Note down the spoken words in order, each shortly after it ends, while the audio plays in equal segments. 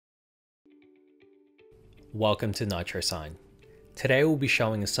Welcome to Nitro Sign. Today we'll be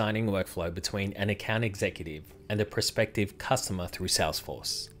showing a signing workflow between an account executive and a prospective customer through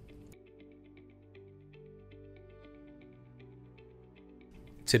Salesforce.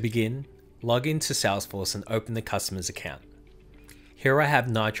 To begin, log into Salesforce and open the customer's account. Here I have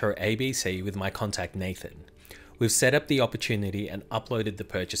Nitro ABC with my contact Nathan. We've set up the opportunity and uploaded the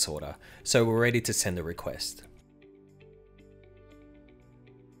purchase order, so we're ready to send a request.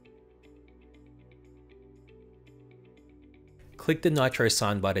 Click the Nitro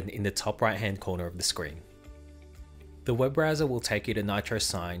Sign button in the top right hand corner of the screen. The web browser will take you to Nitro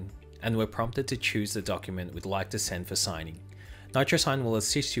Sign, and we're prompted to choose the document we'd like to send for signing. Nitro Sign will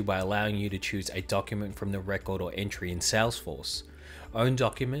assist you by allowing you to choose a document from the record or entry in Salesforce, own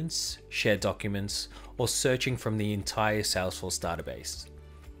documents, shared documents, or searching from the entire Salesforce database.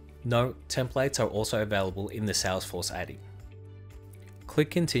 Note, templates are also available in the Salesforce add-in.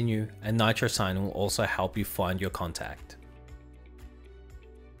 Click Continue, and Nitro Sign will also help you find your contact.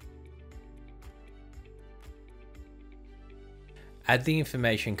 Add the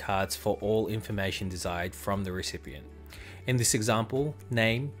information cards for all information desired from the recipient. In this example,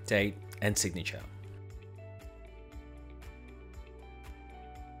 name, date, and signature.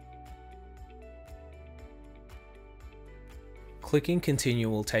 Clicking Continue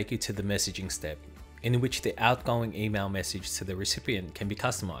will take you to the messaging step, in which the outgoing email message to the recipient can be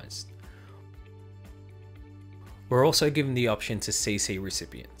customized. We're also given the option to CC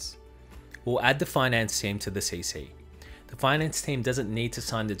recipients. We'll add the finance team to the CC. The finance team doesn't need to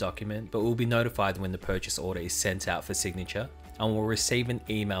sign the document, but will be notified when the purchase order is sent out for signature and will receive an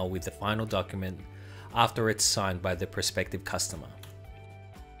email with the final document after it's signed by the prospective customer.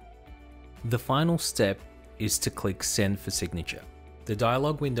 The final step is to click Send for signature. The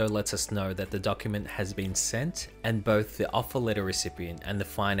dialog window lets us know that the document has been sent, and both the offer letter recipient and the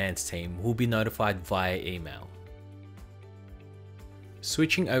finance team will be notified via email.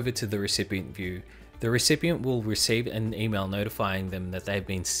 Switching over to the recipient view, the recipient will receive an email notifying them that they've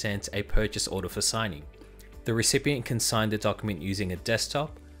been sent a purchase order for signing. The recipient can sign the document using a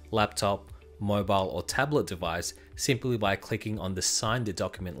desktop, laptop, mobile, or tablet device simply by clicking on the Sign the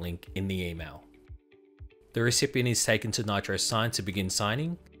Document link in the email. The recipient is taken to Nitro Sign to begin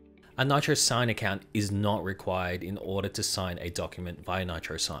signing. A Nitro Sign account is not required in order to sign a document via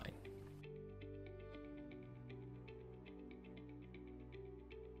Nitro Sign.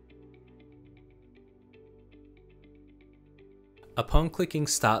 Upon clicking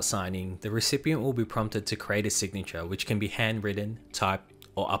Start Signing, the recipient will be prompted to create a signature which can be handwritten, typed,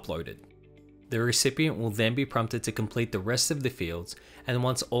 or uploaded. The recipient will then be prompted to complete the rest of the fields, and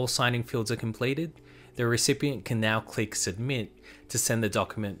once all signing fields are completed, the recipient can now click Submit to send the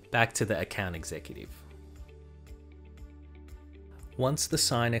document back to the account executive. Once the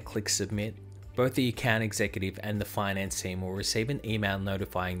signer clicks Submit, both the account executive and the finance team will receive an email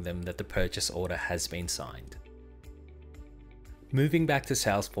notifying them that the purchase order has been signed. Moving back to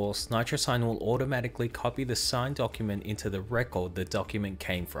Salesforce, Nitro Sign will automatically copy the signed document into the record the document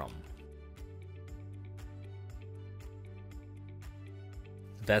came from.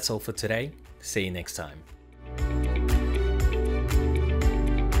 That's all for today. See you next time.